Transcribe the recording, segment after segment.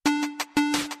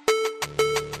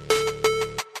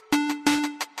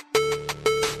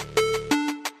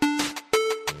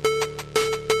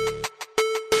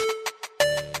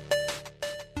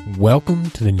Welcome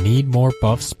to the Need More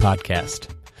Buffs podcast,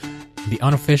 the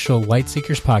unofficial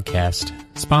Lightseekers podcast,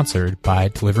 sponsored by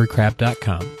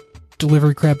DeliveryCrab.com.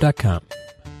 DeliveryCrab.com,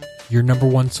 your number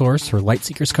one source for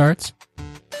Lightseekers cards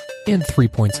and 3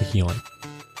 points of healing.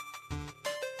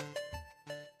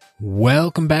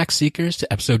 Welcome back, Seekers,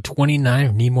 to episode 29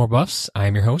 of Need More Buffs. I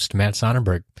am your host, Matt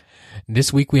Sonnenberg.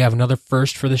 This week we have another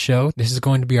first for the show. This is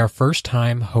going to be our first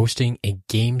time hosting a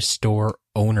game store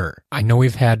owner. I know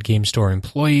we've had game store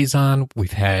employees on,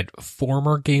 we've had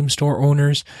former game store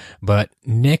owners, but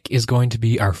Nick is going to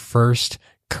be our first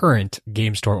current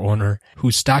game store owner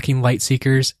who's stocking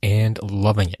Lightseekers and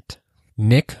loving it.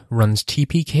 Nick runs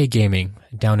TPK Gaming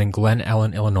down in Glen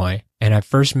Ellen, Illinois, and I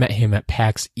first met him at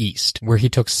PAX East, where he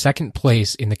took second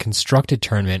place in the constructed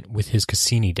tournament with his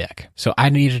Cassini deck. So I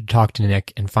needed to talk to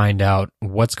Nick and find out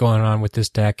what's going on with this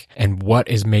deck and what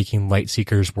is making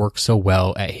Lightseekers work so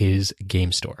well at his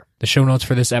game store. The show notes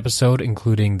for this episode,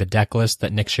 including the deck list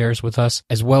that Nick shares with us,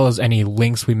 as well as any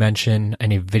links we mention,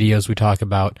 any videos we talk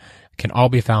about, can all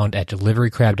be found at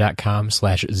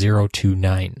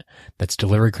deliverycrab.com/029. That's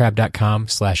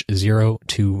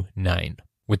deliverycrab.com/029.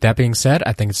 With that being said,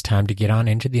 I think it's time to get on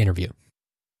into the interview.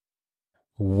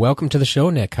 Welcome to the show,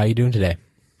 Nick. How you doing today?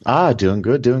 Doing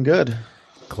good.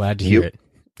 Glad to hear it.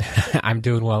 I'm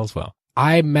doing well as well.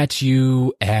 I met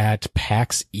you at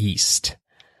PAX East.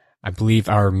 I believe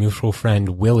our mutual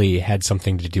friend Willie had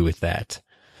something to do with that.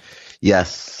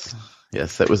 Yes,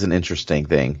 that was an interesting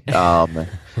thing.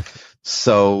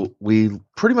 So we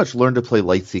pretty much learned to play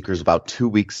Lightseekers about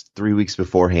 3 weeks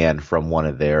beforehand from one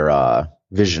of their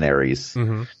visionaries.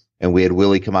 Mm-hmm. And we had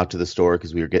Willie come out to the store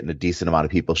because we were getting a decent amount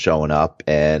of people showing up.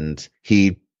 And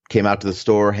he came out to the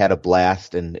store, had a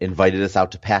blast, and invited us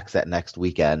out to PAX that next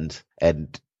weekend.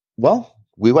 And, well,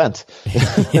 we went.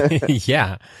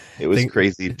 Yeah. It was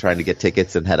crazy trying to get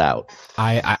tickets and head out.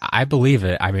 I believe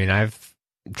it. I mean, I've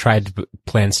tried to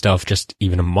plan stuff just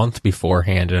even a month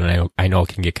beforehand, and I know it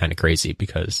can get kind of crazy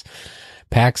because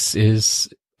PAX is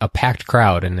a packed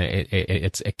crowd, and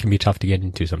it can be tough to get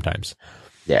into sometimes.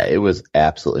 Yeah, it was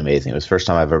absolutely amazing. It was the first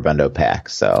time I've ever been to a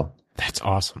PAX, so. That's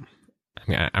awesome. I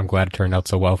mean, I'm glad it turned out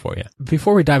so well for you.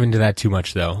 Before we dive into that too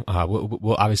much, though,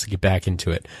 we'll obviously get back into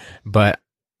it, but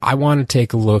I want to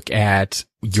take a look at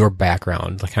your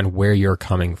background, like kind of where you're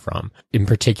coming from, in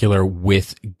particular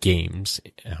with games.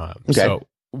 Okay. So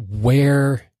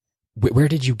where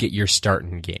did you get your start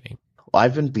in gaming? Well,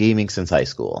 I've been gaming since high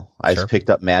school. I picked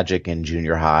up Magic in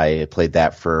junior high. I played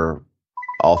that for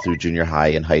all through junior high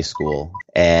and high school.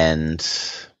 And a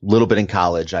little bit in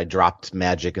college, I dropped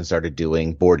Magic and started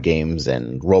doing board games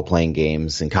and role-playing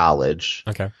games in college.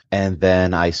 Okay. And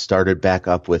then I started back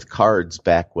up with cards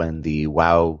back when the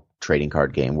WoW trading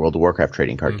card game, World of Warcraft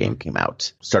trading card game came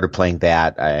out. Started playing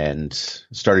that and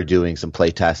started doing some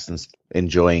play tests and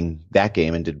enjoying that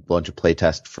game, and did a bunch of play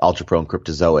tests for Ultra Pro and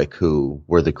Cryptozoic, who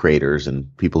were the creators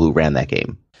and people who ran that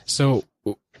game. So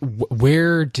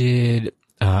where did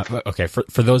okay,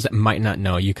 for those that might not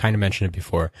know, you kind of mentioned it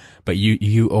before, but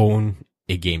you own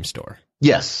a game store.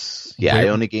 Yes. Yeah, I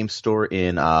own a game store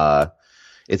in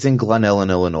it's in Glen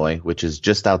Ellen, Illinois, which is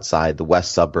just outside the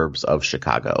west suburbs of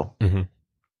Chicago. Mm-hmm.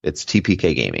 It's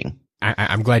TPK Gaming.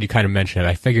 I'm glad you kind of mentioned it.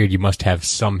 I figured you must have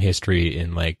some history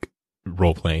in like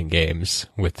role-playing games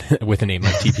with a name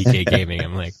like TPK Gaming.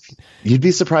 I'm like, you'd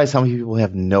be surprised how many people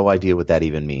have no idea what that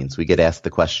even means. We get asked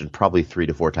the question probably 3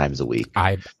 to 4 times a week.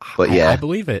 I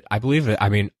believe it. I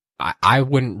mean, I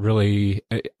wouldn't really.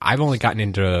 I've only gotten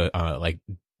into like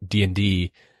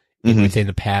D&D within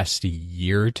the past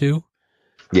year or two.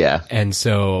 Yeah. And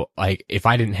so, like, if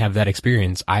I didn't have that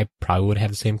experience, I probably would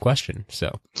have the same question.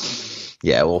 So.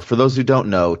 Yeah, well, for those who don't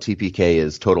know, TPK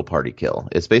is total party kill.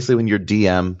 It's basically when your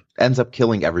DM ends up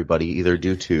killing everybody, either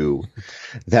due to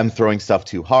them throwing stuff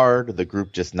too hard, the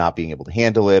group just not being able to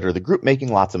handle it, or the group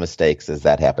making lots of mistakes, as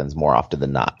that happens more often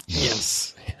than not.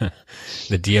 Yes.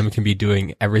 The DM can be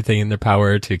doing everything in their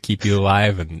power to keep you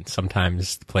alive, and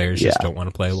sometimes the players just don't want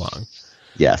to play along.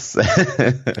 Yes.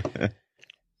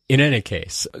 In any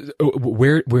case,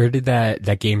 where did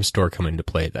that game store come into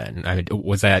play then? I mean,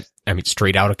 was that,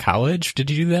 straight out of college? Did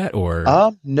you do that, or?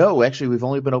 No, actually, we've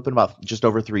only been open about just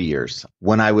over 3 years.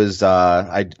 When I was,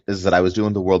 I was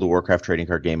doing the World of Warcraft trading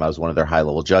card game. I was one of their high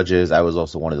level judges. I was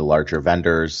also one of the larger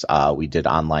vendors. We did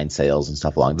online sales and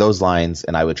stuff along those lines,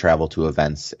 and I would travel to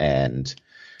events and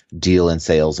deal in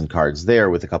sales and cards there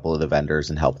with a couple of the vendors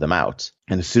and help them out.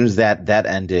 And as soon as that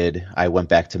ended, I went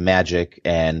back to Magic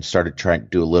and started trying to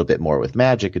do a little bit more with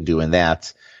Magic and doing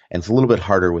that. And it's a little bit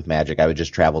harder with Magic. I would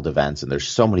just travel to events, and there's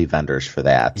so many vendors for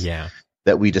that. Yeah.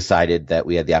 that we decided that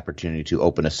we had the opportunity to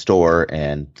open a store,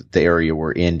 and the area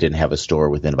we're in didn't have a store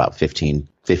within about 15,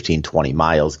 20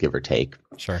 miles, give or take.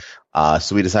 Sure.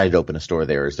 So we decided to open a store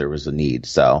there as there was a need.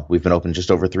 So we've been open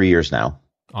just over 3 years now.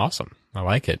 Awesome. I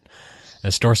like it.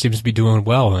 The store seems to be doing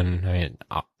well, and I mean,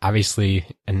 obviously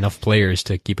enough players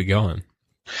to keep it going.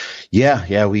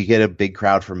 Yeah, we get a big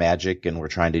crowd for Magic, and we're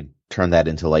trying to turn that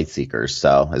into Lightseekers.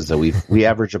 So we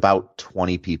average about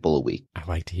 20 people a week. I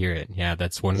like to hear it. Yeah,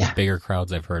 that's one of the bigger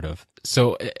crowds I've heard of.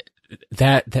 So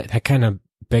that kind of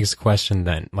begs the question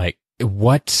then, like,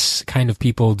 what kind of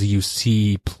people do you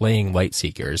see playing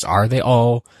Lightseekers? Are they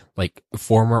all like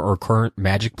former or current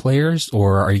Magic players,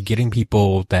 or are you getting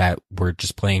people that were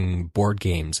just playing board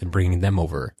games and bringing them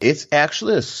over? It's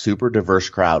actually a super diverse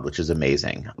crowd, which is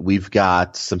amazing. We've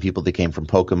got some people that came from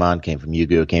Pokemon, came from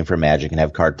Yu-Gi-Oh, came from Magic, and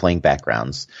have card playing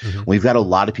backgrounds. Mm-hmm. We've got a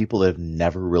lot of people that have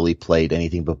never really played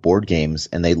anything but board games,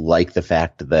 and they like the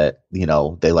fact that, you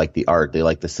know, they like the art, they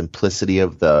like the simplicity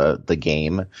of the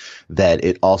game, that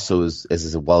it also is,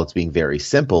 as well, it's being very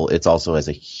simple, it's also has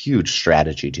a huge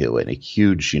strategy to it, a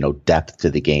huge, you know, depth to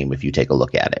the game if you take a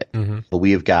look at it. Mm-hmm. What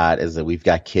we've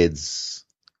got kids,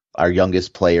 our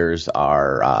youngest players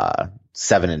are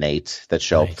 7 and 8 that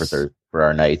show up for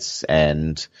our nights,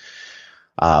 and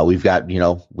we've got, you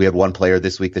know, we had one player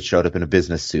this week that showed up in a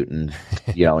business suit and,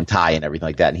 you know, and tie and everything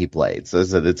like that, and he played. So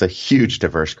it's a huge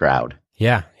diverse crowd.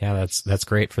 Yeah, that's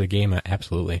great for the game.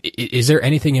 Absolutely. Is there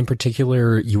anything in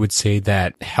particular you would say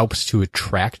that helps to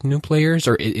attract new players,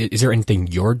 or is there anything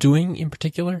you're doing in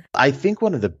particular? I think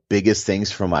one of the biggest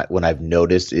things from when I've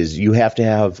noticed is you have to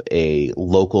have a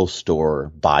local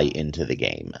store buy into the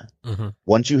game. Mm-hmm.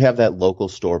 Once you have that local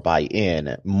store buy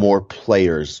in, more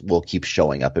players will keep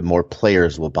showing up and more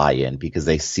players will buy in because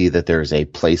they see that there's a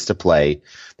place to play.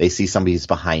 They see somebody's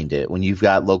behind it. When you've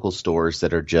got local stores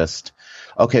that are just,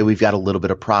 okay, we've got a little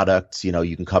bit of product, you know,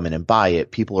 you can come in and buy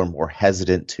it, people are more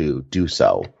hesitant to do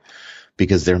so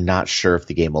because they're not sure if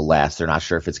the game will last. They're not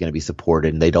sure if it's going to be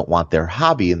supported, and they don't want their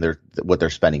hobby and what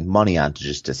they're spending money on to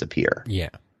just disappear. Yeah,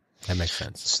 that makes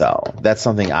sense. So that's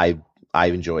something I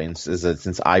enjoy, is that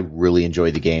since I really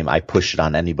enjoy the game, I push it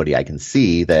on anybody I can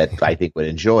see that I think would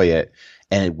enjoy it,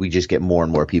 and we just get more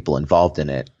and more people involved in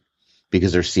it,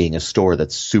 because they're seeing a store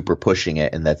that's super pushing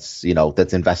it and that's, you know,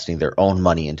 that's investing their own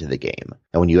money into the game.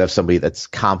 And when you have somebody that's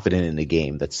confident in the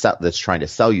game, that's trying to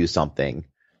sell you something,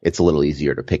 it's a little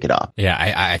easier to pick it up. Yeah,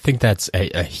 I think that's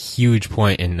a huge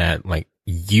point in that, like,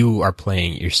 you are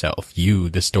playing yourself, you,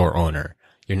 the store owner.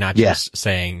 You're not just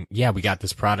saying, yeah, we got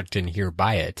this product in here,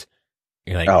 buy it.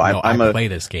 You're like, I play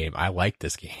this game. I like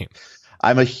this game.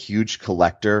 I'm a huge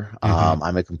collector. Mm-hmm.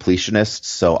 I'm a completionist.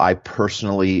 So I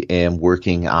personally am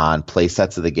working on play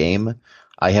sets of the game.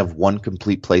 I have one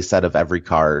complete play set of every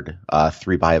card,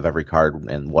 3 buy of every card,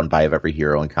 and 1 buy of every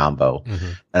hero and combo.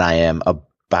 Mm-hmm. And I am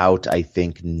about, I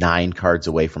think, 9 cards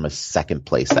away from a second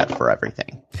play set for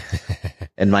everything.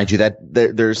 And mind you, that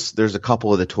there's a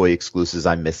couple of the toy exclusives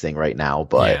I'm missing right now,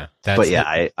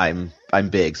 I'm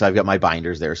big, so I've got my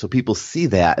binders there. So people see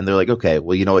that and they're like, okay,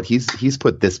 well, you know what? He's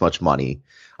put this much money.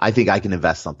 I think I can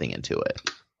invest something into it.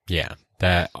 Yeah,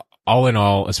 that all in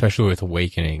all, especially with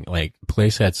Awakening, like, play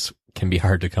sets can be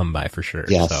hard to come by for sure.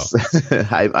 Yes. So.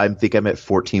 I think I'm at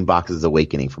 14 boxes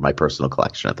Awakening for my personal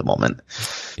collection at the moment.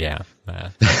 Yeah.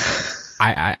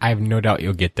 I have no doubt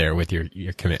you'll get there with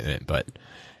your commitment, but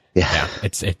yeah,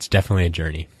 it's definitely a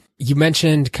journey. You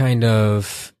mentioned kind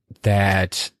of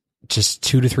that just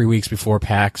 2 to 3 weeks before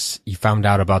PAX, you found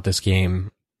out about this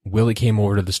game. Willie came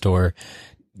over to the store.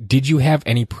 Did you have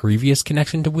any previous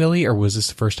connection to Willie, or was this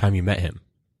the first time you met him?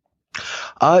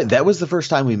 That was the first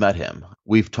time we met him.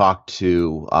 We've talked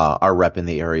to our rep in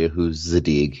the area, who's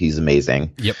Zadig. He's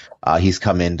amazing. Yep. He's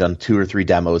come in, done 2 or 3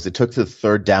 demos. It took to the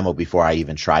 3rd demo before I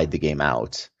even tried the game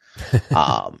out.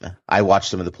 I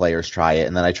watched some of the players try it,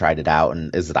 and then I tried it out,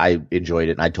 and I enjoyed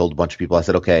it. And I told a bunch of people, I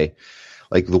said, okay,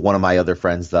 like one of my other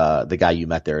friends, the guy you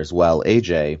met there as well,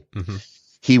 AJ, mm-hmm.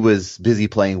 He was busy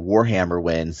playing Warhammer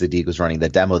when Zadig was running the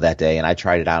demo that day, and I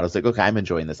tried it out. I was like, okay, I'm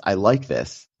enjoying this. I like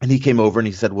this. And he came over and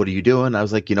he said, what are you doing? I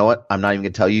was like, you know what? I'm not even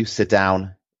going to tell you. Sit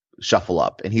down, shuffle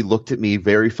up. And he looked at me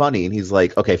very funny, and he's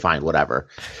like, okay, fine, whatever.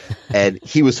 And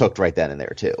he was hooked right then and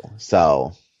there too.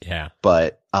 So yeah.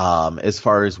 But as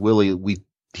far as Willie,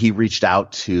 he reached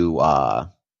out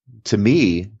to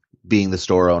me, being the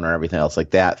store owner and everything else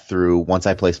like that, through once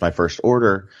I placed my first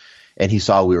order. And he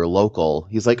saw we were local.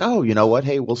 He's like, oh, you know what?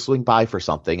 Hey, we'll swing by for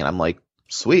something. And I'm like,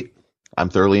 sweet. I'm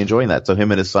thoroughly enjoying that. So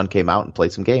him and his son came out and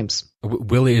played some games.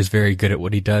 Willie is very good at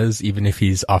what he does, even if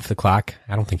he's off the clock.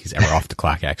 I don't think he's ever off the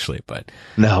clock, actually, but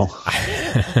no.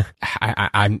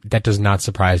 I'm that does not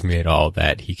surprise me at all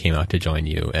that he came out to join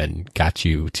you and got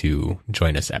you to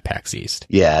join us at PAX East.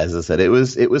 Yeah, as I said, it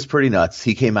was pretty nuts.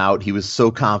 He came out, he was so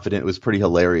confident, it was pretty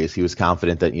hilarious. He was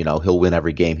confident that, he'll win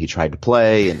every game he tried to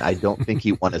play, and I don't think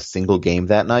he won a single game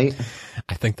that night.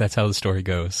 I think that's how the story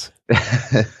goes.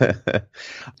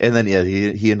 And then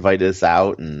he invited us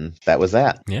out, and that was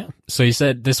that. Yeah. So you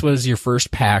said this was your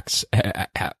first PAX.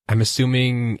 I'm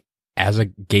assuming as a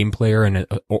game player and an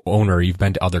owner, you've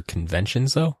been to other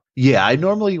conventions though? Yeah, I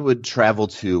normally would travel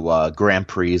to Grand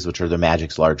Prix, which are the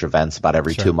Magic's large events, about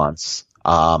every 2 months.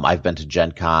 I've been to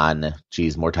Gen Con,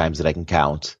 more times than I can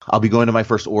count. I'll be going to my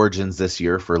first Origins this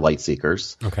year for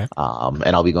Lightseekers. Okay.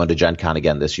 And I'll be going to Gen Con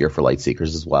again this year for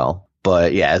Lightseekers as well.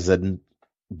 But yeah,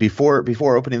 before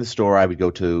opening the store, I would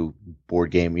go to board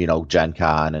game, Gen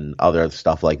Con and other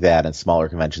stuff like that, and smaller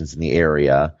conventions in the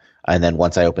area. And then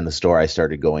once I opened the store, I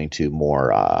started going to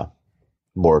more,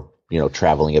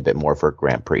 traveling a bit more for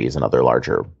Grand Prix and other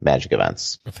larger Magic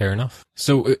events. Fair enough.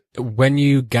 So when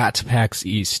you got to PAX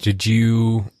East, did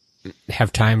you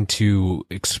have time to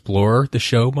explore the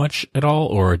show much at all,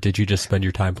 or did you just spend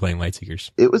your time playing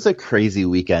Lightseekers? It was a crazy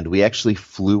weekend. We actually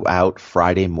flew out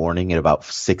Friday morning at about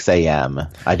 6 a.m.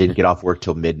 I didn't get off work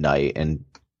till midnight, and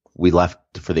we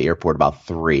left for the airport about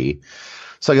 3.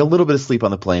 So I got a little bit of sleep on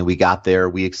the plane. We got there.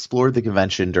 We explored the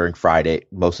convention during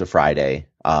most of Friday,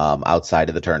 outside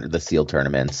of the sealed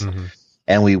tournaments. Mm-hmm.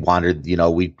 And we wandered,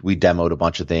 we demoed a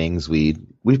bunch of things. We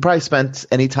probably spent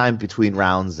any time between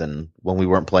rounds and when we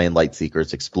weren't playing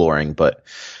Lightseekers exploring, but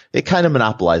it kind of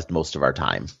monopolized most of our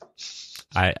time.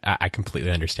 I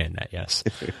completely understand that. Yes.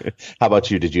 How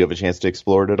about you? Did you have a chance to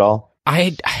explore it at all?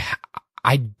 I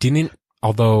didn't.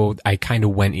 Although I kind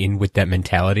of went in with that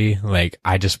mentality, like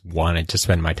I just wanted to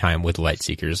spend my time with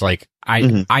Lightseekers. Like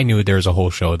I knew there was a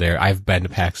whole show there. I've been to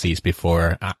PAX East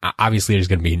before. Obviously there's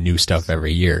going to be new stuff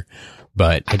every year,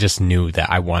 but I just knew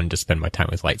that I wanted to spend my time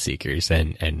with Lightseekers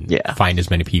and find as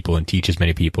many people and teach as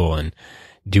many people and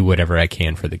do whatever I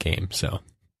can for the game. So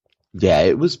yeah,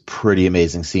 it was pretty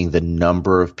amazing seeing the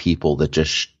number of people that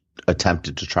just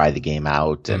attempted to try the game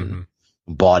out and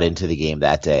bought into the game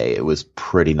that day. It was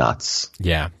pretty nuts.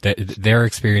 Yeah, their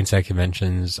experience at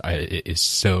conventions is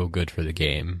so good for the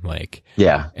game. Like,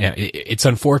 yeah, it's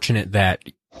unfortunate that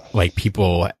like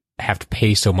people have to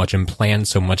pay so much and plan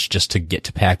so much just to get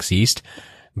to PAX East,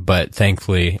 but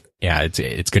thankfully, yeah,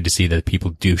 it's good to see that people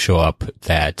do show up,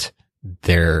 that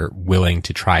they're willing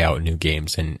to try out new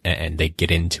games and they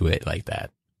get into it like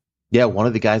that. Yeah, one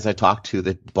of the guys I talked to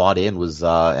that bought in was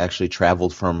actually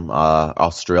traveled from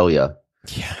Australia.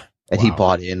 Yeah. And he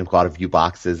bought a few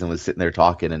boxes and was sitting there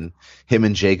talking, and him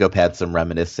and Jacob had some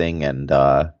reminiscing and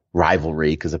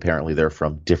rivalry because apparently they're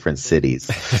from different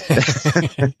cities.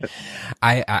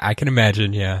 I can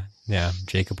imagine. Yeah.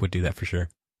 Jacob would do that for sure.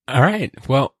 All right.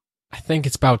 Well, I think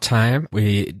it's about time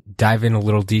we dive in a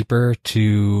little deeper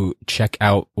to check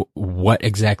out what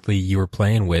exactly you were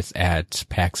playing with at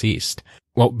PAX East.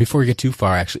 Well, before we get too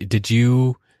far, actually, did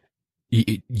you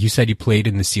said you played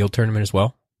in the sealed tournament as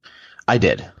well? I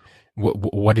did.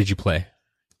 What did you play?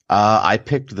 I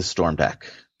picked the Storm deck.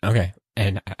 Okay.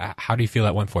 And how do you feel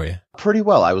that went for you? Pretty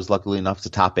well. I was lucky enough to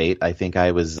top 8. I think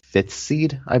I was 5th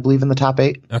seed, I believe, in the top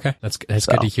 8. Okay. That's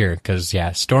good to hear. Cause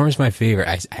yeah, Storm is my favorite.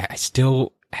 I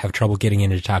still have trouble getting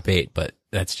into top 8, but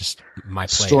that's just my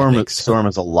play. Storm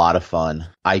is a lot of fun.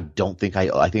 I think I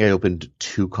opened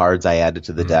 2 cards I added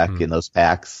to the deck in those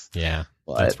packs. Yeah.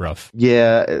 That's rough.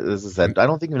 Yeah, as I said, I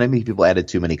don't think many people added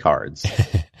too many cards.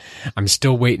 I'm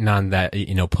still waiting on that,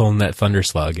 pulling that Thunder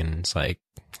Slug, and it's like,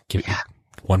 give me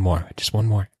one more, just one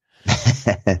more.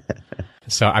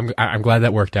 So I'm glad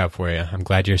that worked out for you. I'm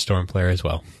glad you're a Storm player as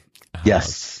well.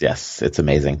 Yes, it's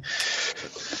amazing.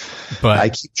 But I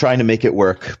keep trying to make it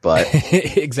work, but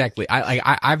exactly.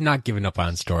 I've not given up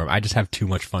on Storm. I just have too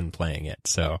much fun playing it.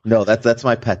 So no, that's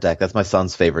my pet deck. That's my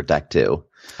son's favorite deck too.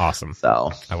 Awesome.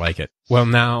 So I like it. Well,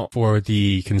 now for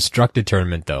the constructed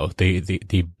tournament, though,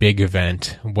 the big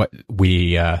event, what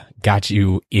we got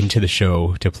you into the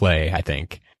show to play, I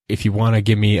think. If you want to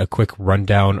give me a quick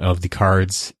rundown of the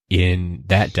cards in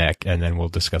that deck, and then we'll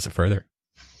discuss it further.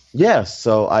 Yeah,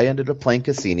 so I ended up playing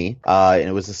Cassini, and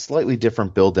it was a slightly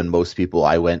different build than most people.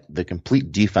 I went the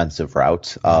complete defensive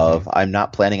route of I'm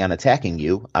not planning on attacking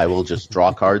you. I will just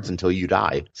draw cards until you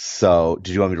die. So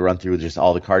did you want me to run through just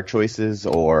all the card choices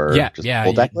or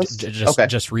full deck list?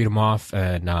 Just read them off,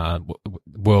 and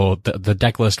the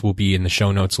deck list will be in the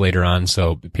show notes later on,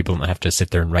 so people don't have to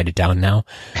sit there and write it down now.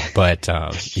 But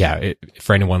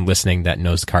for anyone listening that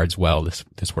knows cards well, this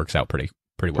works out pretty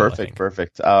well.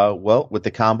 Perfect. Well, with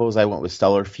the combos, I went with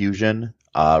Stellar Fusion,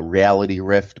 Reality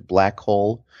Rift, Black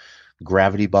Hole,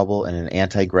 Gravity Bubble, and an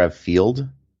Anti-Grav Field,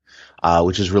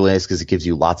 which is really nice because it gives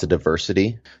you lots of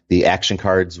diversity. The action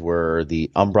cards were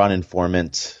the Umbron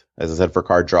Informant, as I said, for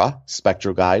card draw,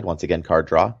 Spectral Guide, once again card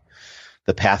draw,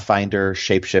 the Pathfinder,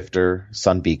 Shapeshifter,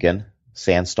 Sun Beacon,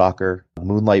 Sandstalker,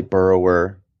 Moonlight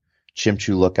Burrower,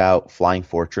 Chimchu Lookout, Flying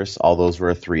Fortress, all those were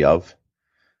a 3 of.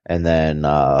 And then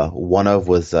one of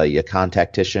was a Yukon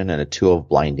Tactician and a 2 of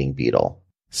Blinding Beetle.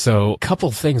 So a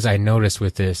couple things I noticed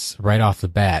with this right off the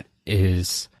bat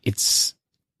is it's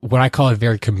what I call a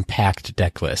very compact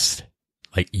deck list.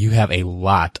 Like you have a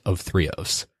lot of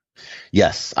 3-ofs.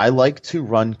 Yes, I like to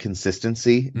run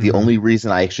consistency. Mm-hmm. The only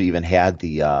reason I actually even had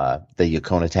the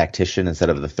Yukon Tactician instead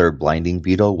of the 3rd Blinding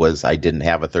Beetle was I didn't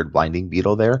have a 3rd Blinding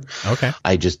Beetle there. Okay.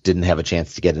 I just didn't have a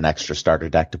chance to get an extra starter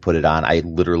deck to put it on. I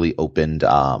literally opened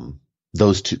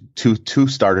those two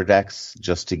starter decks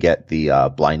just to get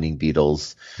the Blinding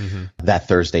Beetles that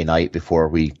Thursday night before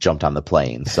we jumped on the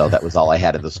plane. So that was all I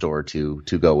had at the store to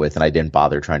go with, and I didn't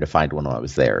bother trying to find one when I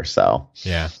was there. So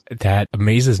yeah, that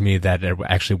amazes me that it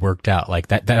actually worked out. Like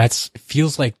that's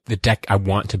feels like the deck I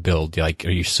want to build. Like,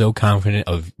 are you so confident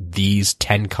of these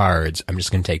 10 cards? I'm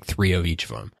just going to take 3 of each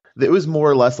of them. It was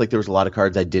more or less like there was a lot of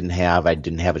cards I didn't have a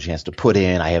chance to put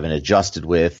in. I haven't adjusted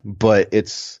with, but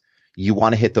it's. You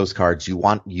want to hit those cards. You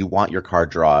want your card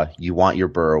draw. You want your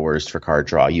Burrowers for card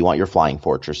draw. You want your Flying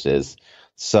Fortresses.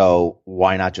 So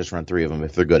why not just run 3 of them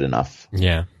if they're good enough?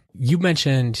 Yeah. You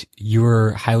mentioned you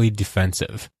were highly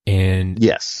defensive, and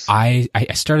yes, I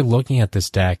started looking at this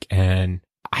deck, and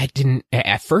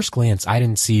at first glance, I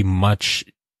didn't see much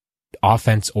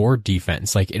offense or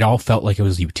defense. Like it all felt like it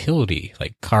was utility,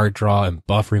 like card draw and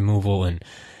buff removal, and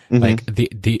like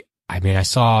I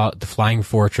saw the Flying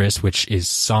Fortress, which is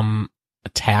some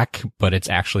attack, but it's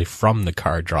actually from the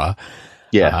card draw.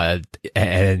 Yeah.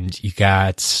 And you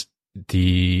got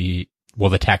the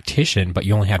Tactician, but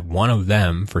you only had one of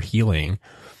them for healing.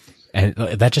 And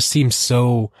that just seems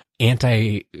so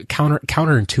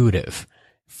counterintuitive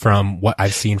from what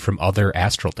I've seen from other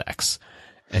Astral decks.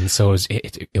 And so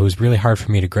it was really hard for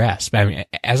me to grasp. I mean,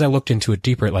 as I looked into it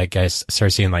deeper, like I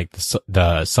started seeing like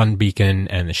the Sun Beacon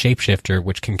and the Shapeshifter,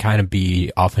 which can kind of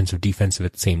be offensive, defensive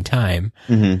at the same time.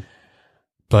 Mm-hmm.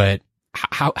 But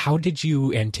how did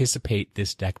you anticipate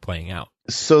this deck playing out?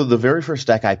 So the very first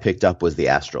deck I picked up was the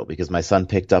Astral because my son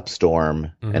picked up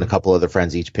Storm and a couple other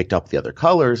friends each picked up the other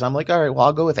colors. I'm like, all right, well,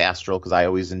 I'll go with Astral because I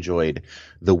always enjoyed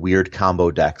the weird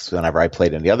combo decks whenever I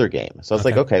played in the other game. So I was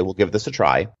like, okay, we'll give this a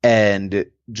try. And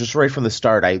just right from the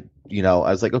start, I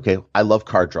was like, okay, I love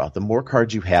card draw. The more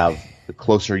cards you have, the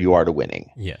closer you are to winning.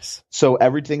 Yes. So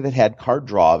everything that had card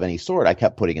draw of any sort, I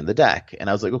kept putting in the deck. And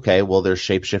I was like, okay, well, there's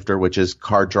Shapeshifter, which is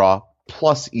card draw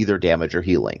plus either damage or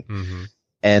healing. Mm-hmm.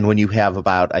 And when you have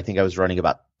I think I was running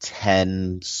about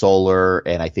 10 solar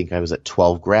and I think I was at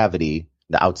 12 gravity,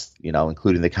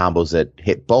 including the combos that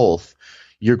hit both,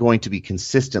 you're going to be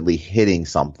consistently hitting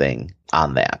something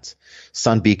on that.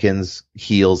 Sun Beacons,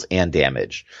 heals, and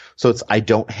damage. So I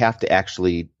don't have to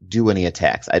actually do any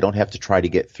attacks. I don't have to try to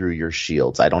get through your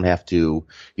shields. I don't have to,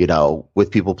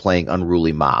 with people playing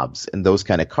Unruly Mobs and those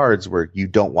kind of cards where you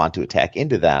don't want to attack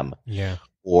into them. Yeah.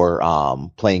 Or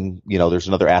playing, there's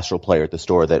another Astral player at the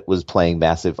store that was playing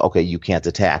massive, okay, you can't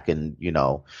attack, and,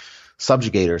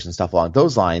 subjugators and stuff along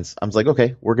those lines. I was like,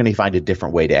 okay, we're going to find a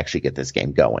different way to actually get this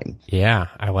game going. Yeah,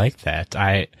 I like that.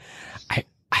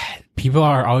 People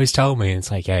are always telling me,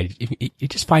 it's like, yeah, you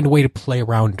just find a way to play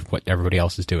around what everybody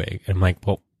else is doing. And I'm like,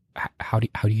 well, how do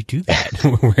you do that?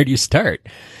 Where do you start?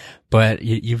 But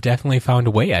you've definitely found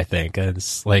a way, I think. And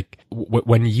it's like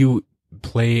when you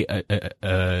play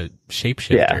a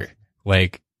Shapeshifter,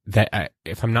 like that.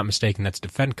 If I'm not mistaken, that's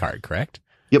defend card, correct?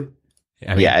 Yep.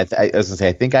 I was gonna say,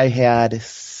 I think I had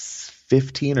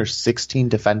 15 or 16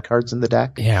 defend cards in the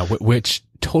deck. Yeah, which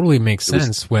totally makes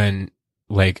sense when,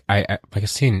 like, I've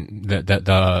seen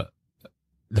the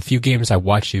few games I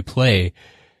watched you play,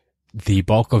 the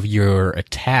bulk of your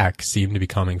attack seemed to be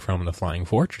coming from the Flying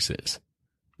Fortresses.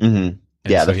 Mm-hmm.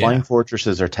 Yeah, the Flying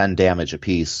Fortresses are 10 damage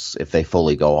apiece if they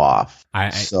fully go off.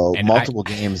 Multiple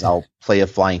games I'll play a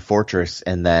Flying Fortress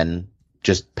and then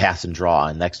just pass and draw,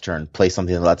 and next turn play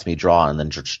something that lets me draw, and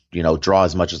then draw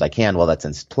as much as I can while that's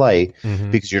in play,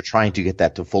 because you're trying to get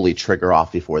that to fully trigger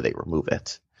off before they remove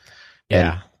it.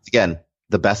 Yeah. And again,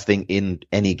 the best thing in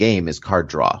any game is card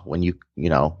draw. When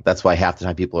that's why half the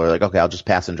time people are like, okay, I'll just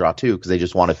pass and draw too, because they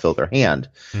just want to fill their hand.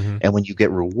 And when you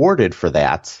get rewarded for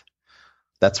that,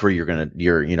 that's where you're gonna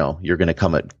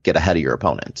get ahead of your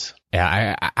opponent.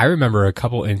 Yeah, I remember a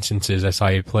couple instances I saw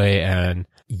you play, and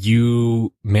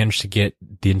you managed to get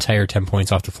the entire 10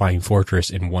 points off the Flying Fortress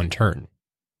in one turn.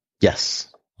 Yes.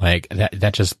 Like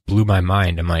that just blew my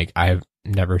mind. I'm like, I've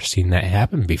never seen that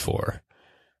happen before.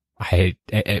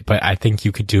 But I think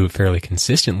you could do it fairly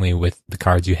consistently with the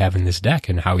cards you have in this deck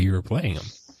and how you were playing them.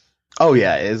 Oh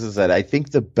yeah, as I said, I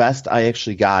think the best I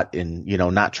actually got in,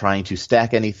 not trying to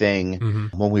stack anything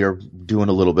when we were doing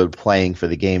a little bit of playing for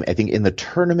the game. I think in the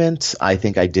tournament, I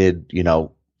think I did,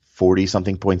 40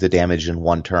 something points of damage in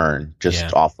one turn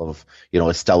just off of,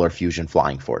 a Stellar Fusion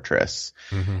Flying Fortress.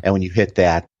 And when you hit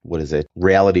that,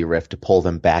 Reality Rift to pull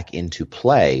them back into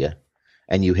play,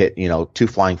 and you hit, 2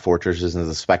 Flying Fortresses and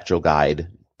the Spectral Guide,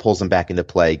 pulls them back into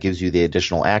play, gives you the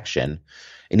additional action.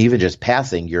 And even just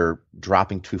passing, you're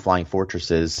dropping 2 Flying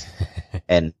Fortresses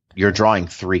and you're drawing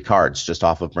 3 cards just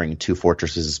off of bringing 2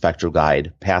 Fortresses and Spectral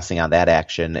Guide, passing on that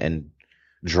action and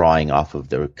drawing off of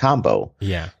the combo.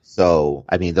 Yeah. So,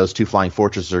 I mean, those 2 Flying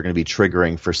Fortresses are going to be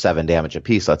triggering for 7 damage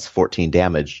apiece. That's 14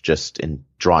 damage just in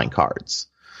drawing cards.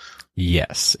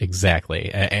 Yes,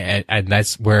 exactly. And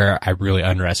that's where I really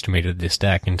underestimated this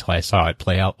deck until I saw it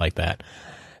play out like that.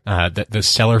 The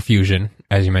Stellar Fusion,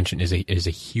 as you mentioned, is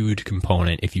a huge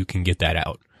component if you can get that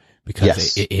out,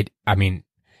 because it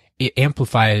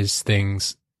amplifies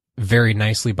things very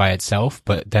nicely by itself,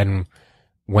 but then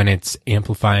when it's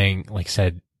amplifying, like I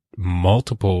said,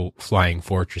 multiple Flying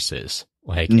Fortresses,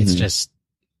 it's just,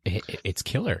 it's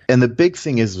killer. And the big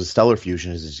thing is with Stellar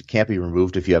Fusion is it can't be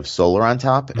removed if you have Solar on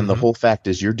top. And the whole fact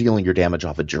is you're dealing your damage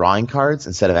off of drawing cards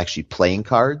instead of actually playing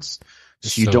cards.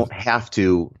 So you don't have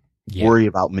to worry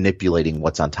about manipulating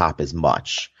what's on top as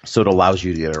much. So it allows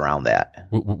you to get around that.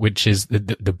 Which is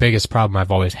the biggest problem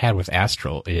I've always had with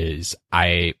Astral is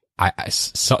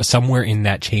somewhere in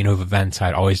that chain of events,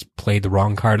 I'd always play the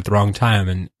wrong card at the wrong time,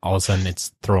 and all of a sudden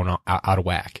it's thrown out of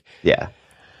whack. Yeah.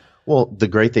 Well, the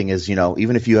great thing is,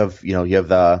 even if you have, you have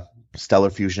the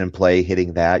Stellar Fusion in play,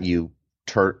 hitting that, you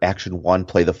action 1,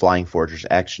 play the Flying Fortress.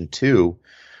 Action 2,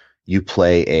 you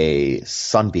play a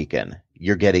Sun Beacon.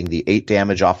 You're getting the 8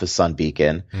 damage off of Sun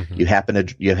Beacon. You happen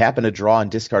to draw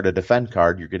and discard a defend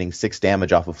card. You're getting 6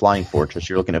 damage off of Flying Fortress.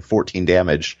 You're looking at 14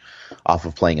 damage off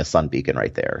of playing a Sun Beacon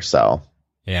right there. So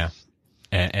yeah,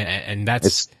 and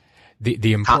that's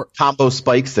the important combo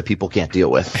spikes that people can't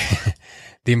deal with.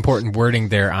 The important wording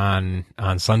there on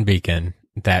Sun Beacon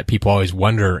that people always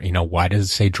wonder, why does it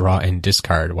say draw and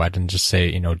discard? Why didn't it just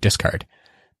say, discard?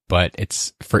 But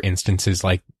it's for instances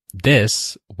like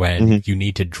this when you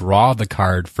need to draw the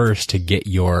card first to get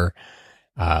your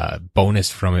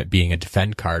bonus from it being a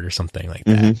defend card or something like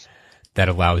that. That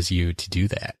allows you to do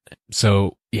that.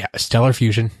 So yeah, Stellar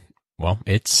Fusion. Well,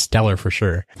 it's stellar for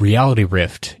sure. Reality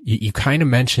Rift. You kind of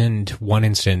mentioned one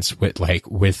instance with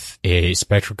a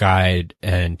Spectral Guide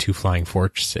and 2 Flying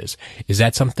Fortresses. Is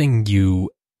that something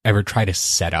you ever try to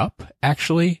set up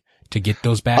actually to get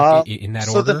those back in that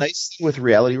order? So the nice thing with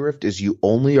Reality Rift is you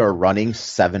only are running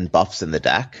 7 buffs in the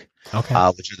deck. Okay.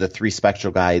 Which are the 3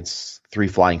 Spectral Guides, 3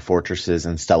 Flying Fortresses,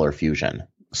 and Stellar Fusion.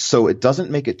 So it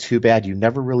doesn't make it too bad. You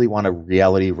never really want to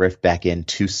Reality Rift back in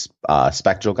 2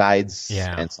 Spectral Guides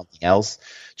and something else,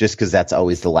 just because that's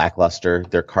always the lackluster.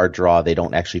 Their card draw, they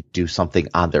don't actually do something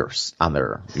on their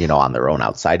own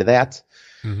outside of that.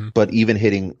 But even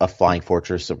hitting a Flying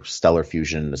Fortress, a Stellar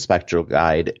Fusion, a Spectral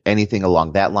Guide, anything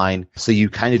along that line. So you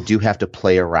kind of do have to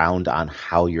play around on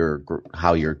how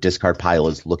your discard pile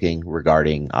is looking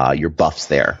regarding your buffs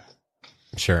there.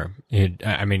 Sure.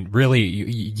 Really,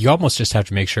 you almost just have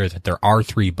to make sure that there are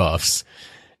 3 buffs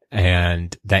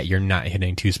and that you're not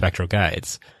hitting 2 Spectral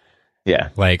Guides. Yeah.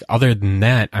 Other than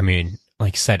that,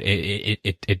 like I said,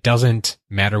 it doesn't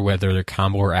matter whether they're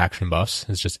combo or action buffs.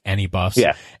 It's just any buffs.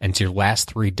 Yeah. And to your last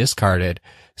 3 discarded,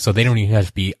 so they don't even have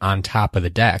to be on top of the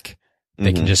deck.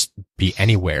 They can just be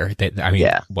anywhere.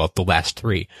 The last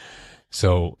 3.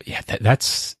 So yeah,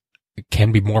 that's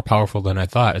can be more powerful than I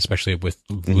thought, especially with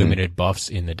limited buffs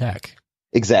in the deck.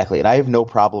 Exactly. And I have no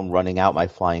problem running out my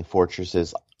Flying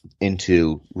Fortresses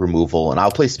into removal, and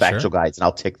I'll play Spectral Guides and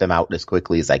I'll tick them out as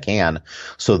quickly as I can.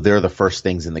 So they're the first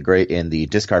things in the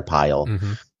discard pile.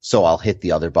 So I'll hit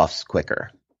the other buffs quicker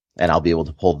and I'll be able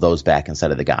to pull those back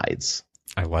instead of the guides.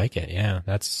 I like it. Yeah,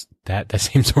 that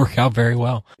seems to work out very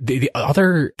well. The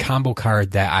other combo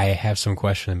card that I have some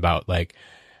question about,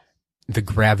 the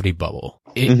Gravity Bubble.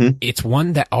 It's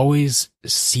one that always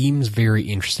seems very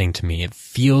interesting to me. It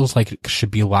feels like it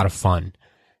should be a lot of fun.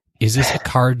 Is this a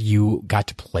card you got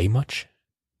to play much?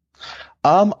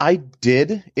 I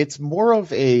did. It's more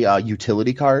of a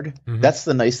utility card. That's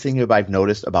the nice thing I've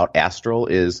noticed about Astral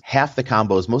is most of the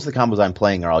combos I'm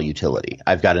playing are all utility.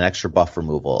 I've got an extra buff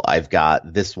removal. I've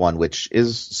got this one, which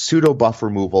is pseudo buff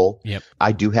removal. Yep.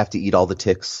 I do have to eat all the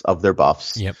ticks of their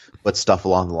buffs. Yep. But stuff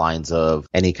along the lines of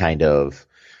any kind of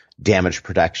damage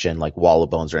protection like Wall of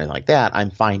Bones or anything like that,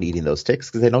 I'm fine eating those ticks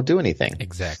because they don't do anything.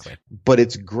 Exactly. But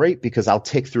it's great because I'll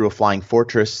tick through a Flying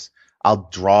Fortress. I'll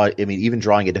draw, I mean, even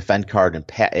drawing a defend card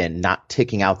and not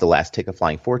ticking out the last tick of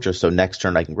Flying Fortress. So next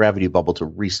turn I can Gravity Bubble to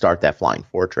restart that Flying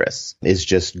Fortress is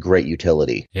just great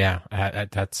utility. Yeah,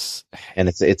 and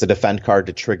it's a defend card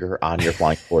to trigger on your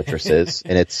Flying Fortresses,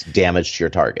 and it's damage to your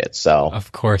target. So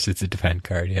of course it's a defend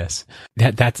card. Yes,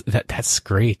 that's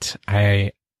great.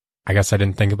 I guess I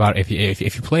didn't think about it.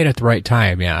 If you play it at the right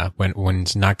time, yeah, when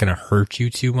it's not going to hurt you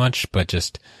too much, but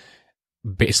just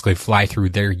basically fly through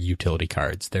their utility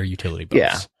cards, their utility buffs.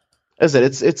 Yeah. As I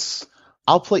said, it's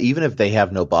I'll play, even if they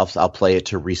have no buffs, I'll play it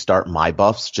to restart my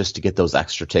buffs just to get those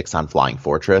extra ticks on Flying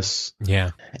Fortress.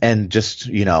 Yeah. And just,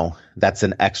 that's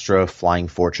an extra Flying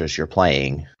Fortress you're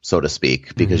playing, so to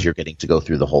speak, because you're getting to go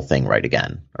through the whole thing right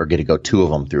again, or get to go 2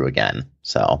 of them through again.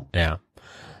 So. Yeah.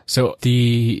 So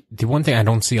the one thing I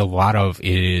don't see a lot of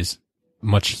is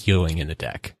much healing in the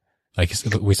deck. Like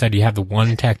we said, you have the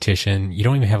one tactician. You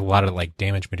don't even have a lot of like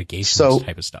damage mitigation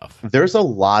type of stuff. There's a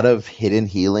lot of hidden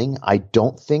healing. I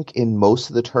don't think in most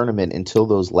of the tournament until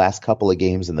those last couple of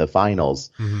games in the finals.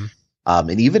 Mm-hmm.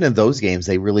 And even in those games,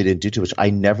 they really didn't do too much. I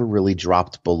never really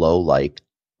dropped below like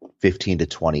 15 to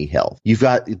 20 health. You've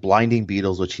got Blinding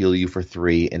Beetles, which heal you for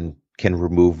 3 and can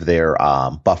remove their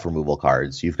buff removal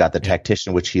cards. You've got the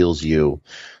Tactician, which heals you.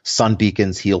 Sun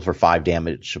Beacons heal for 5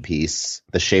 damage apiece.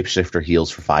 The Shapeshifter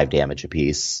heals for 5 damage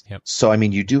apiece. Yep. So, I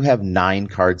mean, you do have 9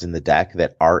 cards in the deck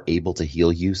that are able to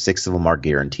heal you. 6 of them are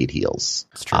guaranteed heals.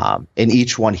 That's true. And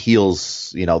each one heals,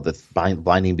 the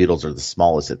Blinding Beetles are the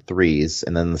smallest at 3s,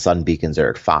 and then the Sun Beacons are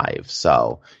at 5.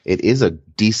 So it is a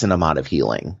decent amount of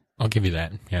healing. I'll give you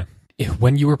that. Yeah.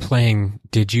 When you were playing,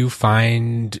 did you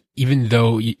find, even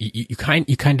though you kind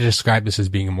of described this as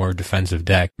being a more defensive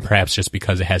deck, perhaps just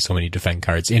because it has so many defend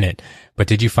cards in it, but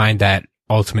did you find that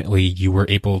ultimately you were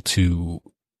able to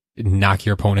knock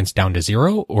your opponents down to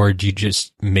 0, or did you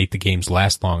just make the games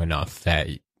last long enough that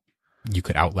you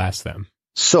could outlast them?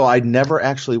 So I never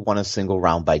actually won a single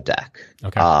round by deck.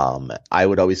 Okay. I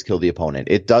would always kill the opponent.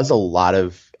 It does a lot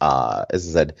of, as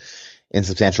I said,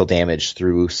 insubstantial damage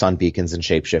through Sun Beacons and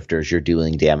Shapeshifters. You're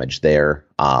dealing damage there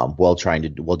while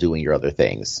doing your other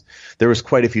things. There was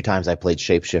quite a few times I played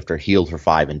Shapeshifter, healed for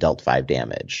 5, and dealt 5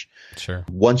 damage. Sure.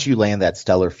 Once you land that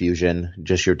Stellar Fusion,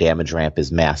 just your damage ramp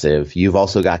is massive. You've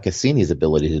also got Cassini's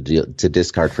ability to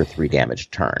discard for 3 damage a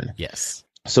turn. Yes.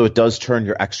 So it does turn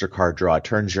your extra card draw. It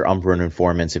turns your Umbran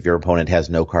Informants, if your opponent has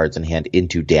no cards in hand,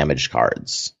 into damaged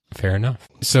cards. Fair enough.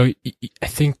 So I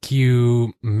think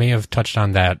you may have touched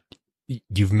on that.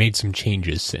 You've made some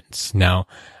changes since. Now,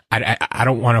 I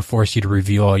don't want to force you to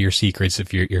reveal all your secrets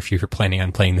if you're planning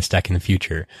on playing this deck in the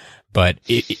future, but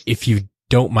if you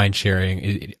don't mind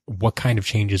sharing, what kind of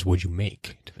changes would you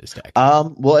make to this deck?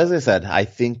 Well, as I said, I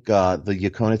think the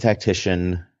Yokona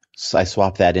Tactician, I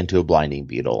swapped that into a Blinding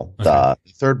Beetle. Okay. The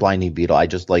third Blinding Beetle, I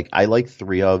like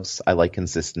 3-ofs. I like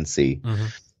consistency.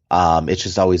 Mm-hmm. It's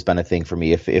just always been a thing for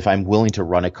me. If I'm willing to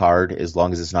run a card, as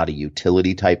long as it's not a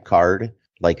utility type card.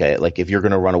 Like if you're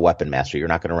going to run a Weapon Master, you're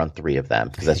not going to run 3 of them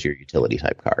because that's your utility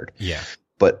type card. Yeah.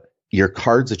 But your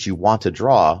cards that you want to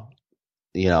draw,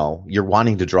 you're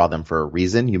wanting to draw them for a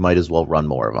reason. You might as well run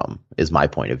more of them, is my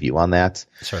point of view on that.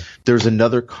 Sure. There's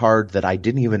another card that I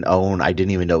didn't even own. I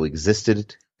didn't even know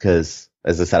existed because,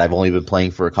 as I said, I've only been playing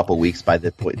for a couple weeks by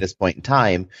this point in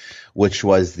time, which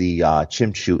was the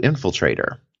Chimchu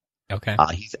Infiltrator. Okay.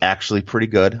 He's actually pretty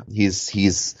good.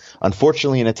 He's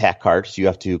unfortunately an attack card, so you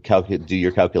have to do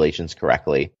your calculations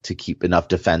correctly to keep enough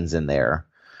defense in there.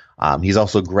 He's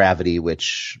also gravity,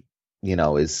 which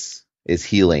is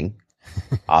healing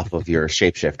off of your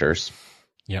shapeshifters.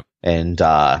 Yep. And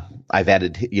I've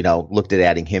added, looked at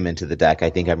adding him into the deck. I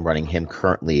think I'm running him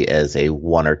currently as a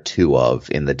 1 or 2 of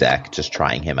in the deck, just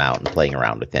trying him out and playing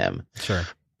around with him. Sure.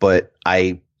 But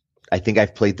I think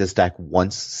I've played this deck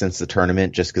once since the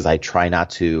tournament just because I try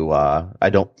not to I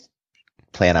don't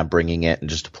plan on bringing it and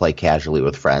just to play casually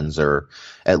with friends or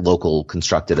at local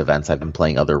constructed events. I've been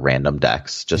playing other random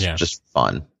decks just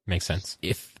fun. Makes sense.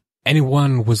 If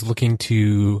anyone was looking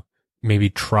to maybe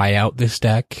try out this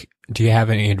deck, do you have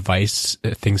any advice,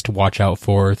 things to watch out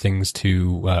for, things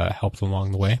to help them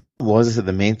along the way? Well, as I said,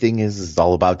 the main thing is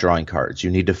all about drawing cards.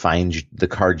 You need to find the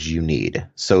cards you need.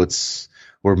 So it's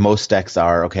where most decks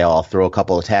are, okay, I'll throw a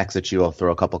couple attacks at you, I'll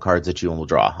throw a couple cards at you and we'll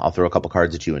draw. I'll throw a couple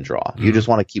cards at you and draw. Mm-hmm. You just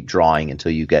want to keep drawing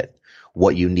until you get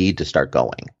what you need to start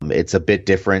going. It's a bit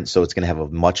different, so it's going to have a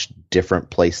much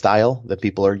different play style that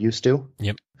people are used to.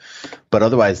 Yep. But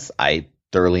otherwise, I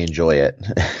thoroughly enjoy it.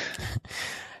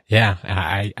 Yeah,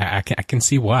 I can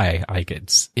see why. Like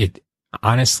it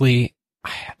honestly,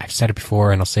 I've said it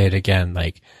before and I'll say it again.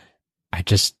 Like, I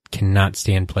just cannot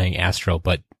stand playing Astral,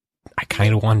 but I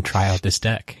kind of want to try out this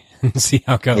deck and see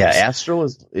how it goes. Yeah, Astral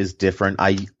is different.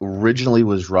 I originally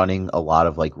was running a lot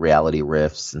of like Reality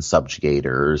Rifts and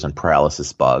Subjugators and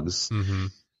Paralysis Bugs. Mm-hmm.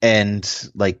 And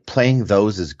like playing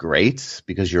those is great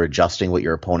because you're adjusting what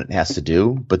your opponent has to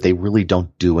do, but they really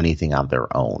don't do anything on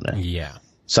their own. Yeah.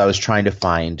 So I was trying to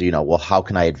find, well, how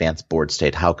can I advance board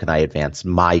state? How can I advance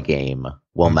my game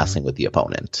while messing with the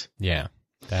opponent? Yeah.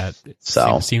 That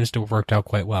seems to have worked out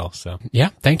quite well. So yeah,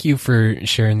 thank you for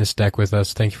sharing this deck with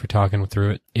us. Thank you for talking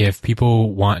through it. If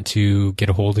people want to get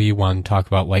a hold of you, want to talk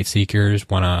about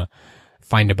Lightseekers, want to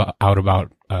find out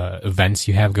about events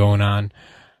you have going on,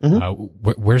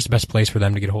 where's the best place for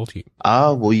them to get a hold of you?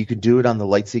 Well, you could do it on the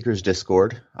Lightseekers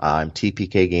Discord. I'm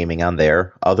TPK Gaming on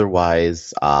there.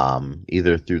 Otherwise,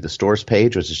 either through the stores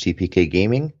page, which is TPK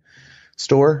Gaming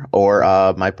store, or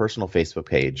my personal Facebook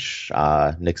page,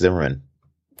 Nick Zimmerman.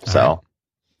 So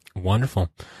wonderful.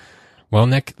 Well,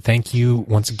 Nick, thank you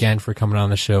once again for coming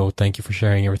on the show. Thank you for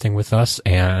sharing everything with us.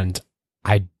 And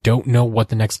I don't know what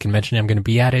the next convention I'm going to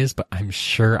be at is, but I'm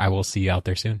sure I will see you out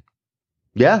there soon.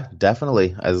 Yeah,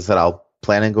 definitely. As I said, I'll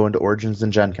plan on going to Origins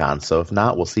and Gen Con. So if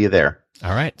not, we'll see you there.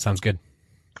 All right. Sounds good.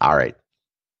 All right.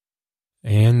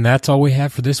 And that's all we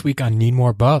have for this week on Need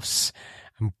More Buffs.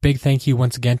 A big thank you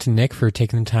once again to Nick for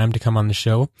taking the time to come on the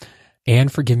show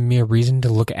and for giving me a reason to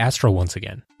look at Astral once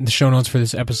again. The show notes for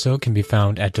this episode can be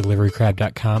found at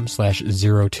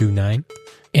deliverycrab.com/029.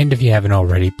 And if you haven't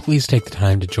already, please take the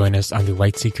time to join us on the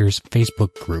Lightseekers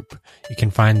Facebook group. You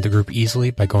can find the group easily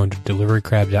by going to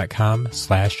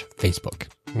deliverycrab.com/Facebook.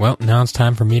 Well, now it's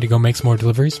time for me to go make some more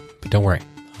deliveries, but don't worry,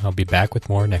 I'll be back with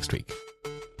more next week.